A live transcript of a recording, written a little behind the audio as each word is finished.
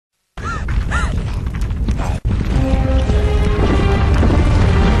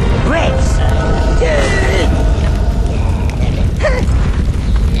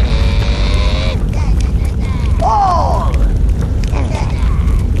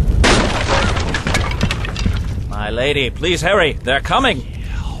Lady, please hurry. They're coming.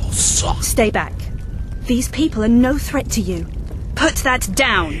 Stay back. These people are no threat to you. Put that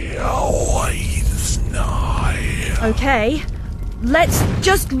down. Okay, let's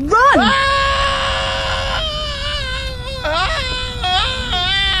just run!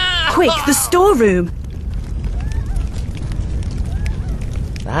 Quick, the storeroom!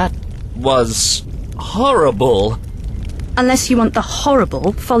 That was horrible. Unless you want the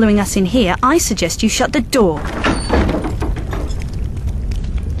horrible following us in here, I suggest you shut the door.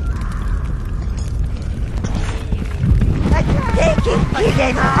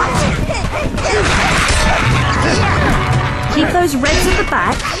 Keep those reds at the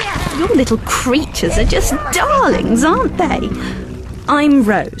back. Your little creatures are just darlings, aren't they? I'm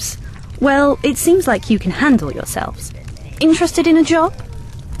Rose. Well, it seems like you can handle yourselves. Interested in a job?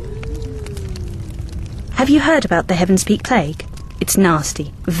 Have you heard about the Heaven's Peak Plague? It's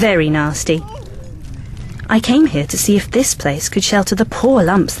nasty, very nasty. I came here to see if this place could shelter the poor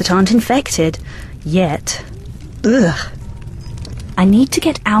lumps that aren't infected. Yet. Ugh. I need to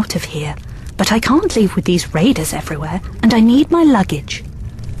get out of here, but I can't leave with these raiders everywhere, and I need my luggage.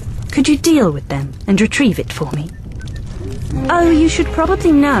 Could you deal with them and retrieve it for me? Oh, you should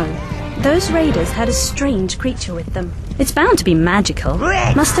probably know. Those raiders had a strange creature with them. It's bound to be magical.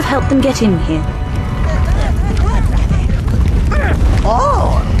 Must have helped them get in here.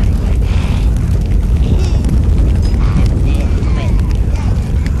 Oh!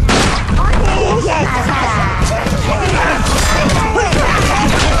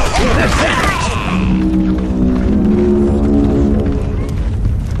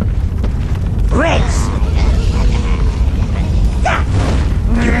 Reds!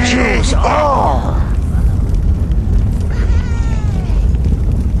 You choose all!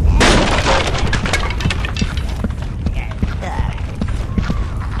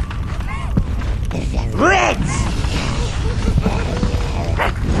 Reds!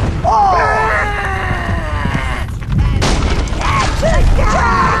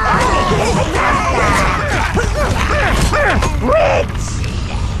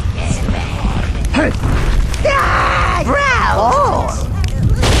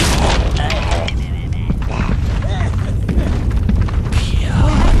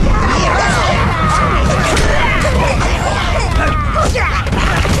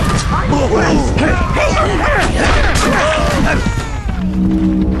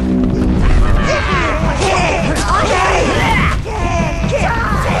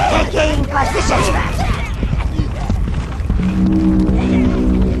 Taking position.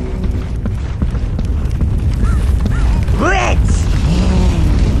 Reds!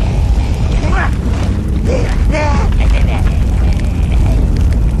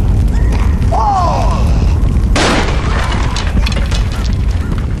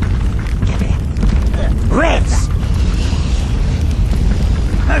 Reds!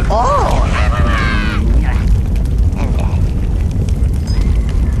 Oh!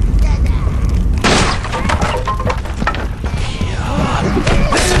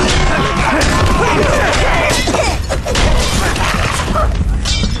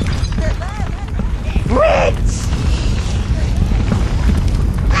 Reds!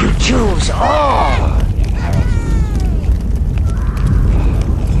 You choose all!